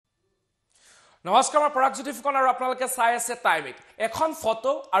নমস্কাৰ মই পৰাগজ্যোতি ফুকন আৰু আপোনালোকে চাই আছে টাইমিক এখন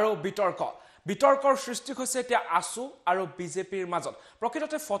ফটো আৰু বিতৰ্কৰ সৃষ্টি হৈছে এতিয়া আসু আৰু বিজেপিৰ মাজত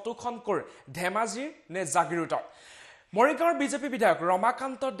প্ৰকৃততে ফটোখন কৰ ধেমাজিৰ নে জাগিৰোডৰ মৰিগাঁৱৰ বিজেপি বিধায়ক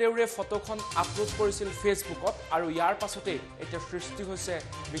ৰমাকান্ত দেউৰীয়ে ফটোখন আপলোড কৰিছিল ফেচবুকত আৰু ইয়াৰ পাছতে এতিয়া সৃষ্টি হৈছে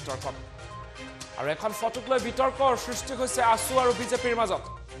বিতৰ্ক আৰু এখন ফটোক লৈ বিতৰ্কৰ সৃষ্টি হৈছে আসু আৰু বিজেপিৰ মাজত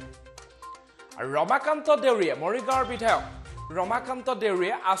আৰু ৰমাকান্ত দেউৰীয়ে মৰিগাঁৱৰ বিধায়ক ৰমাকান্ত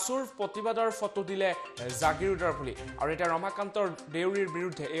দেউৰীয়ে আসুৰ প্ৰতিবাদৰ ফটো দিলে জাগিৰোডৰ বুলি আৰু এটা ৰমাকান্ত দেউৰীৰ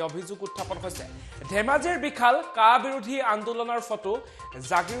বিৰুদ্ধে এই অভিযোগ উত্থাপন হৈছে ধেমাজিৰ বিখাল কা বিৰোধী আন্দোলনৰ ফটো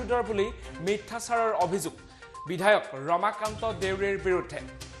জাগিৰোডৰ বুলি মিথ্যাচাৰৰ অভিযোগ বিধায়ক ৰমাকান্ত দেউৰীৰ বিৰুদ্ধে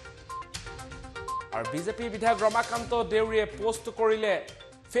আৰু বিজেপি বিধায়ক ৰমাকান্ত দেউৰীয়ে পোষ্ট কৰিলে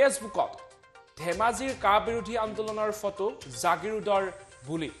ফেচবুকত ধেমাজিৰ কা বিৰোধী আন্দোলনৰ ফটো জাগিৰোডৰ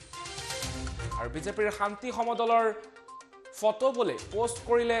বুলি আৰু বিজেপিৰ শান্তি সমদলৰ ফটো বলে পোষ্ট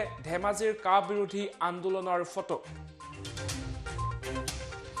কৰিলে ধেমাজিৰ কা বিৰোধী আন্দোলনৰ ফটো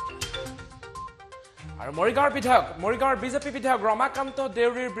আৰু মৰিগাঁৱৰ বিজেপি বিধায়ক ৰমাকান্ত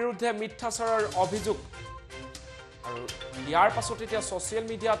দেউৰীৰ বিৰুদ্ধে মিথ্যাচাৰৰ অভিযোগ আৰু ইয়াৰ পাছত এতিয়া ছ'চিয়েল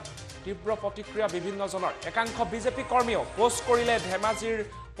মিডিয়াত তীব্ৰ প্ৰতিক্ৰিয়া বিভিন্নজনৰ একাংশ বিজেপি কৰ্মীও পোষ্ট কৰিলে ধেমাজিৰ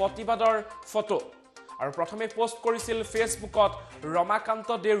প্ৰতিবাদৰ ফটো আৰু প্ৰথমে পোষ্ট কৰিছিল ফেচবুকত ৰমাকান্ত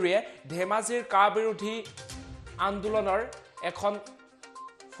দেউৰীয়ে ধেমাজিৰ কা বিৰোধী আন্দোলনৰ এখন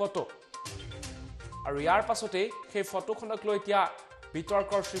ফটো আৰু ইয়াৰ পাছতে সেই ফটোখনক লৈ এতিয়া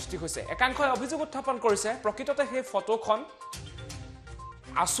বিতৰ্কৰ সৃষ্টি হৈছে একাংশই অভিযোগ উত্থাপন কৰিছে প্ৰকৃততে সেই ফটোখন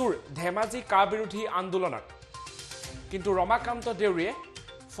আসুৰ ধেমাজি কা বিৰোধী আন্দোলনৰ কিন্তু ৰমাকান্ত দেউৰীয়ে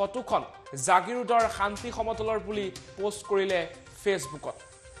ফটোখন জাগিৰোডৰ শান্তি সমদলৰ বুলি পোষ্ট কৰিলে ফেচবুকত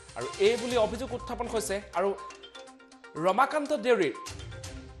আৰু এই বুলি অভিযোগ উত্থাপন হৈছে আৰু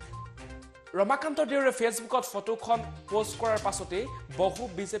ৰমাকান্ত দেউৰীয়ে ফেচবুকত ফটোখন পোষ্ট কৰাৰ পাছতে বহু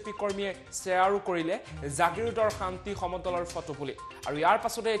বিজেপি কৰ্মীয়ে শ্বেয়াৰো কৰিলে জাগিৰোডৰ শান্তি সমদলৰ ফটো বুলি আৰু ইয়াৰ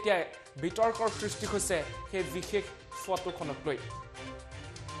পাছতে এতিয়া বিতৰ্কৰ সৃষ্টি হৈছে সেই বিশেষ ফটোখনক লৈ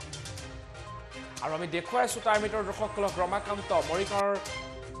আৰু আমি দেখুৱাই আছো তাৰ মিটাৰ দৰ্শকসকলক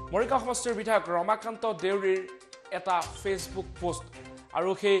মৰিগাঁও সমষ্টিৰ বিধায়ক ৰমাকান্ত দেউৰীৰ এটা ফেচবুক পোষ্ট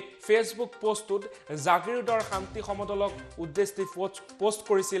আৰু সেই ফেচবুক পোষ্টটোত জাগিৰোডৰ শান্তি সমদলক উদ্দেশ্যি পোষ্ট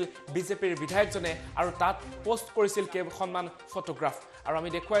কৰিছিল বিজেপিৰ বিধায়কজনে আৰু তাত পোষ্ট কৰিছিল কেইখনমান ফটোগ্ৰাফ আৰু আমি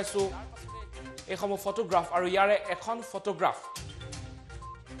দেখুৱাইছো এইসমূহ ফটোগ্ৰাফ আৰু ইয়াৰে এখন ফটোগ্ৰাফ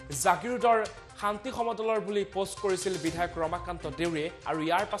জাগিৰোডৰ শান্তি সমদলৰ বুলি পোষ্ট কৰিছিল বিধায়ক ৰমাকান্ত দেউৰীয়ে আৰু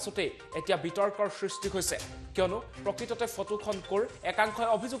ইয়াৰ পাছতে এতিয়া বিতৰ্কৰ সৃষ্টি হৈছে কিয়নো প্ৰকৃততে ফটোখন কৰ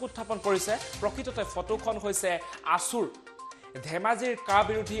একাংশই অভিযোগ উত্থাপন কৰিছে প্ৰকৃততে ফটোখন হৈছে আসুৰ ধেমাজিৰ কা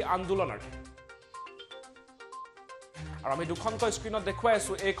বিৰোধী আন্দোলনৰ আৰু আমি দুখনকৈ স্ক্ৰীনত দেখুৱাই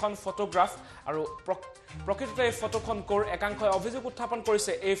আছো এইখন ফটোগ্ৰাফ আৰু প্ৰকৃততে এই ফটোখন কৰ একাংশই অভিযোগ উত্থাপন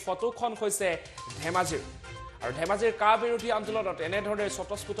কৰিছে এই ফটোখন হৈছে ধেমাজিৰ আৰু ধেমাজিৰ কা বিৰোধী আন্দোলনত এনেধৰণে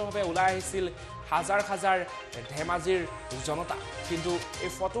স্বতঃস্ফূৰ্তভাৱে ওলাই আহিছিল হাজাৰ ধেমাজিৰ জনতা কিন্তু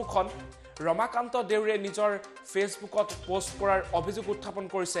এই ফটোখন ৰমাকান্ত দেউৰীয়ে নিজৰ ফেচবুকত পোষ্ট কৰাৰ অভিযোগ উত্থাপন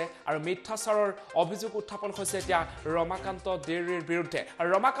কৰিছে আৰু মিথ্যাচাৰৰ অভিযোগ উত্থাপন হৈছে এতিয়া ৰমাকান্ত দেউৰীৰ বিৰুদ্ধে আৰু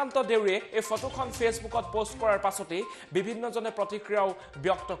ৰমাকান্ত দেউৰীয়ে এই ফটোখন ফেচবুকত পোষ্ট কৰাৰ পাছতে বিভিন্নজনে প্ৰতিক্ৰিয়াও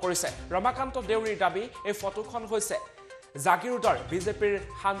ব্যক্ত কৰিছে ৰমাকান্ত দেউৰীৰ দাবী এই ফটোখন হৈছে জাগিৰোডৰ বিজেপিৰ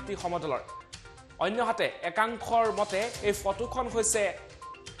শান্তি সমদলৰ অন্যহাতে একাংশৰ মতে এই ফটোখন হৈছে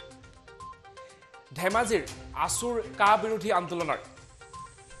ধেমাজিৰ আসুৰ কা বিৰোধী আন্দোলনৰ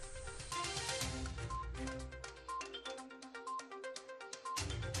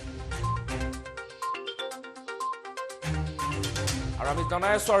আৰু আমি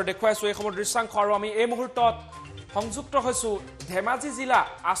জনাই আছো আৰু দেখুৱাইছো এইসমূহ দৃশ্যাংশ আৰু আমি এই মুহূৰ্তত সংযুক্ত হৈছো ধেমাজি জিলা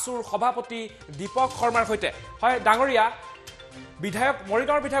আসুৰ সভাপতি দীপক শৰ্মাৰ সৈতে হয় ডাঙৰীয়া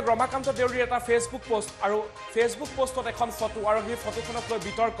মৰিগাঁৱৰ বিধায়ক ৰমাকান্ত দেউৰীৰ এটা ফেচবুক পোষ্ট আৰু ফেচবুক পোষ্টত এখন ফটো আৰু সেই ফটোখনক লৈ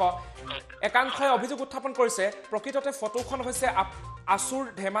বিতৰ্ক একাংশই অভিযোগ উত্থাপন কৰিছে প্ৰকৃততে ফটোখন হৈছে আসুৰ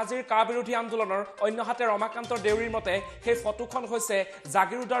ধেমাজিৰ কা বিৰোধী আন্দোলনৰ অন্যহাতে ৰমাকান্ত দেউৰীৰ মতে সেই ফটোখন হৈছে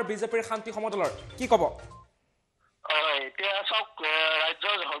জাগিৰোডৰ বিজেপিৰ শান্তি সমদলৰ কি ক'ব এতিয়া চাওক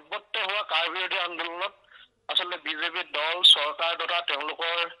ৰাজ্যৰ সৰ্বত্ৰ হোৱা কা বিৰোধী আন্দোলনত আচলতে বিজেপি দল চৰকাৰ তথা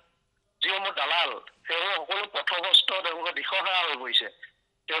তেওঁলোকৰ যিসমূহ দালাল সেইসমূহ সকলো পথভ্ৰষ্ট তেওঁলোকে দিশহাৰা হৈ পৰিছে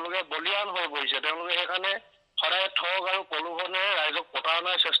তেওঁলোকে বলিয়ান হৈ পৰিছে তেওঁলোকে সেইকাৰণে সদায় ঠগ আৰু প্ৰলোভনে ৰাইজক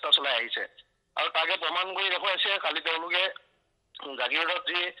প্ৰতাৰণাৰ চেষ্টা চলাই আহিছে আৰু তাকে প্ৰমাণ কৰি দেখুৱাইছে কালি তেওঁলোকে জাগিৰোডত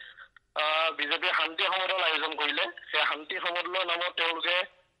যি বিজেপিৰ শান্তি সমদল আয়োজন কৰিলে সেই শান্তি সমদলৰ নামত তেওঁলোকে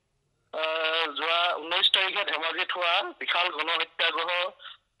যোৱা 19 তাৰিখে ধেমাজিত হোৱা বিশাল গণহত্যাগ্ৰহ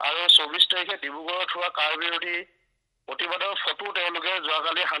আৰু 24 তাৰিখে ডিব্ৰুগড়ত হোৱা কাৰ বিৰোধী প্ৰতিবাদৰ ফটো তেওঁলোকে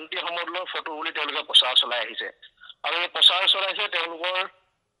যোৱাকালি শান্তি সমদলৰ ফটো বুলি তেওঁলোকে প্ৰচাৰ চলাই আহিছে আৰু এই প্ৰচাৰ চলাইছে তেওঁলোকৰ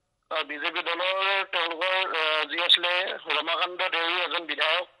বিজেপি দলৰ তেওঁলোকৰ যি আছিলে ৰমাকান্ত দেউৰী এজন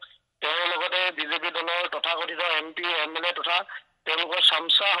বিধায়ক, তেওঁৰ লগতে বিজেপি দলৰ তথাকথিত MP MLA তথা তেওঁলোকৰ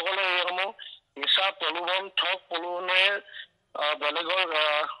চামচাসকলে এইসমূহ নিচা প্ৰলোভন ঠগ প্ৰলোভনেৰে বেলেগৰ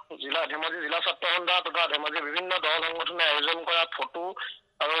ধেমাজি জিলা ছাত্ৰ সন্থা তথা ধেমাজি বিভিন্ন দল সংগঠনে আয়োজন কৰা ফটো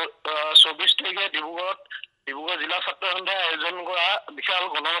আৰু 24 তাৰিখে ডিব্ৰুগড় জিলা ছাত্ৰ সন্থাই আয়োজন কৰা বিশাল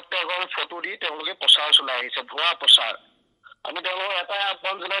গণহত্যাৰ ফটো দি তেওঁলোকে প্ৰচাৰ চলাই আহিছে, ভুৱা প্ৰচাৰ। আমি তেওঁলোকক এটাই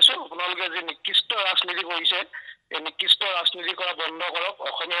আহ্বান জনাইছো, আপোনালোকে যি নিকৃষ্ট ৰাজনীতি কৰিছে, এই নিকৃষ্ট ৰাজনীতি কৰা বন্ধ কৰক,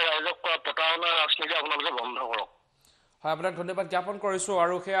 অসমীয়া ৰাইজক কৰা প্ৰতাৰণাৰ ৰাজনীতি আপোনালোকে বন্ধ কৰক। হয়, আপোনাক ধন্যবাদ জ্ঞাপন কৰিছোঁ।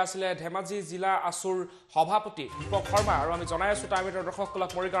 আৰু সেয়া আছিলে ধেমাজি জিলা আছুৰ সভাপতি দীপক শৰ্মা। আৰু আমি জনাই আছোঁ টাইম এইটৰ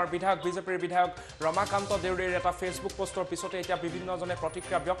দৰ্শকসকলক মৰিগাঁৱৰ বিজেপিৰ বিধায়ক ৰমাকান্ত দেউৰীৰ এটা ফেচবুক পোষ্টৰ পিছতে এতিয়া বিভিন্নজনে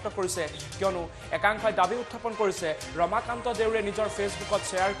প্ৰতিক্ৰিয়া ব্যক্ত কৰিছে, কিয়নো একাংশই দাবী উত্থাপন কৰিছে ৰমাকান্ত দেউৰীয়ে নিজৰ ফেচবুকত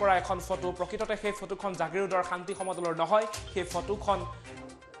শ্বেয়াৰ কৰা এখন ফটো, প্ৰকৃততে সেই ফটোখন জাগিৰোডৰ শান্তি সমদলৰ নহয়, সেই ফটোখন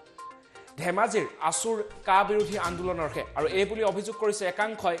ধেমাজিৰ আছুৰ কা বিৰোধী আন্দোলনৰহে। আৰু এই বুলি অভিযোগ কৰিছে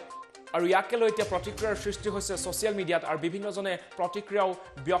একাংশই। আৰু ইয়াকে লৈ এতিয়া প্ৰতিক্ৰিয়াৰ সৃষ্টি হৈছে ছ'চিয়েল মিডিয়াত, আৰু বিভিন্নজনে প্ৰতিক্ৰিয়াও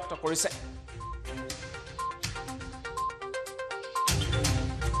ব্যক্ত কৰিছে।